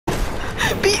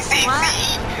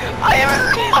BCC! I am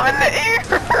in the air!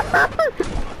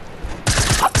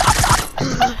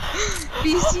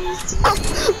 BCC!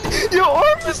 Your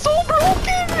arm is so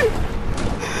broken!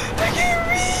 I can't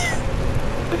breathe!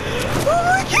 Oh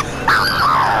my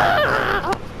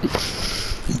god!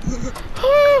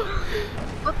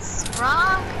 What's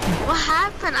wrong? What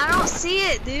happened? I don't see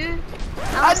it, dude.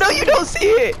 I know you don't see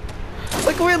it!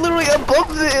 Like we're literally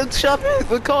above the shop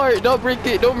the car. Don't break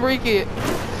it, don't break it.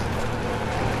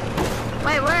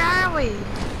 Wait, where are we?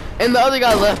 And the other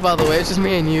guy left, by the way. It's just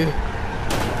me and you.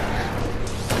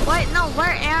 Wait, no, where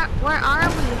are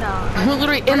we though? We're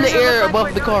literally in the air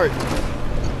above the cart.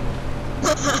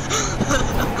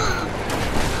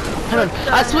 Hold on,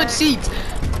 I switched seats.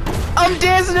 I'm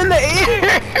dancing in the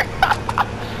air.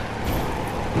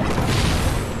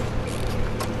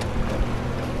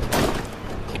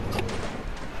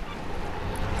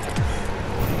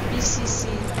 BCC.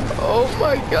 Oh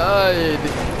my god.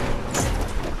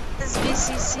 This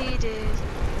BCC, dude.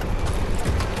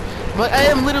 But I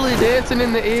am literally dancing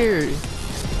in the air.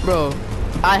 Bro,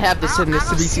 I have to send this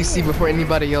to BCC before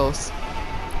anybody else.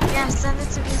 Yeah, send it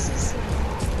to BCC.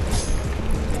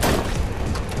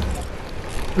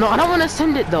 No, I don't want to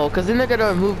send it though, cause then they're gonna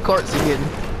remove carts again.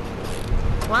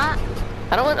 What?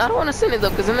 I don't want to send it though,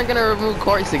 cause then they're gonna remove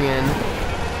carts again.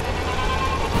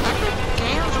 Epic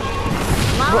Games?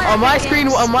 Bro, on my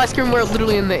screen, we're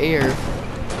literally in the air.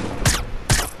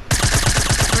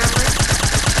 Really?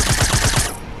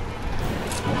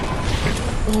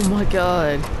 Oh my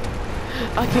god,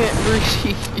 I can't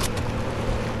breathe.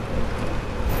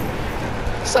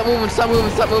 Stop moving, stop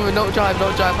moving, stop moving. Don't drive,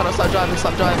 don't drive. Hold on, stop driving,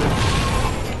 stop driving.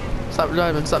 Stop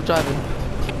driving, stop driving.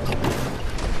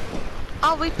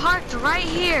 Oh, we parked right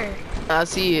here. I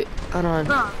see it. Hold on.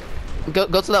 Bro.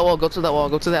 Go to that wall, go to that wall,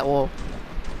 go to that wall.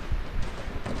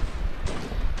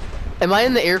 Am I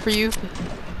in the air for you?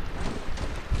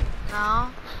 No.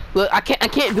 Look, I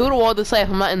can't build a wall this high if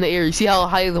I'm not in the air. You see how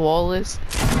high the wall is?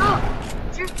 Bro,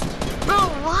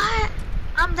 what?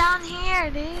 I'm down here,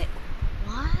 dude.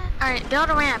 What? Alright, build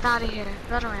a ramp out of here.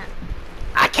 Build a ramp.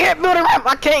 I can't build a ramp.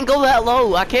 I can't go that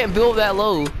low. I can't build that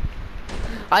low.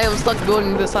 I am stuck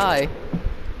building this high.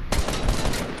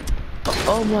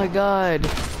 Oh my god.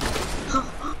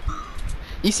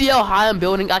 You see how high I'm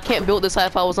building? I can't build this high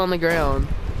if I was on the ground.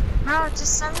 Bro,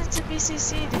 just send it to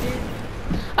BCC, dude.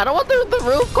 I don't want the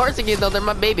roof cars again though. They're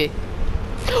my baby.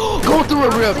 Go through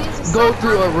a rift. Go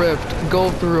through a rift.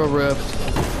 Go through a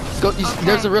rift. Go. Okay.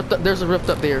 There's a rift. There's a rift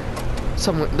up there.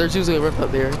 Somewhere. There's usually a rift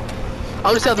up there.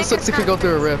 I'll just have the 60 go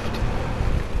through a rift.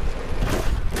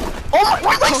 Oh my!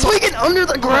 We're like swinging under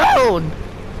the ground.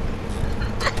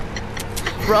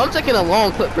 Bro, I'm taking a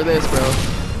long clip for this, bro.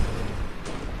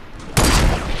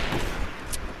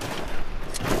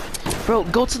 Bro,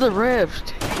 go to the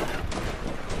rift.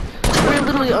 We're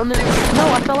literally under.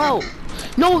 No, I fell out.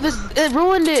 No, it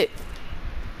ruined it.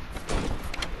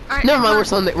 Right, Never mind,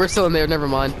 we're still in there. Never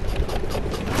mind.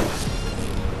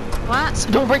 What? So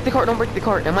don't break the cart. Don't break the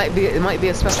cart. It might be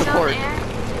a special cart.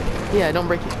 Yeah, don't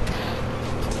break it.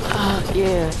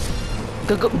 Yeah.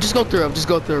 Just go through it. Just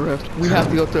go through a rift. We have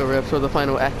to go through a rift for the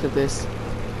final act of this.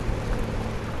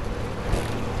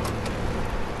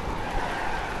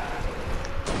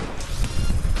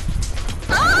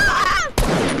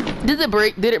 Did it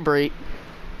break? Did it break?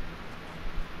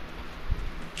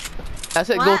 I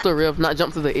said go through a rift, not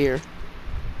jump through the air.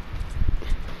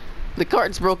 The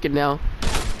cart's broken now.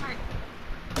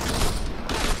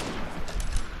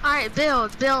 Alright,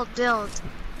 build.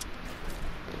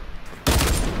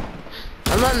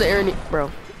 I'm not in the air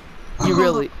bro. You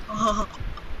really.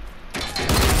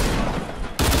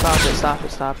 Stop it. Are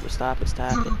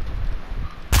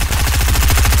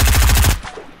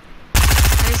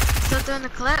you still doing the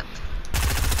clip?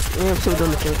 Yeah, I'm still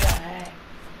doing the clip.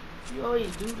 You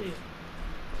always do this.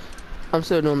 I'm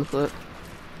still doing the clip.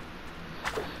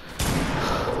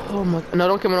 Oh my, no,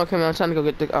 don't come in, I'm trying to go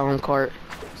get the cart.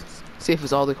 See if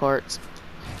it's all the carts.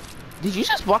 Did you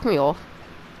just block me off?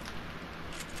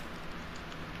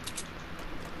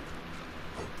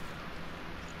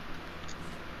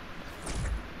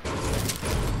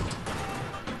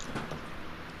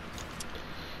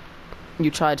 You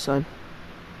tried, son.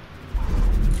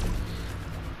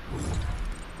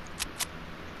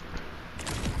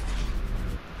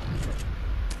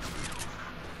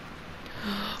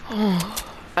 Oh,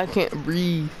 I can't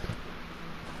breathe.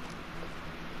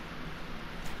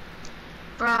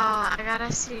 Bro, I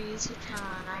gotta see your YouTube channel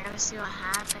and I gotta see what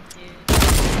happened, dude.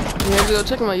 Yeah, go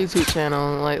check my YouTube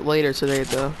channel like later today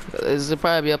though. It'll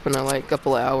probably be up in like a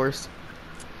couple of hours.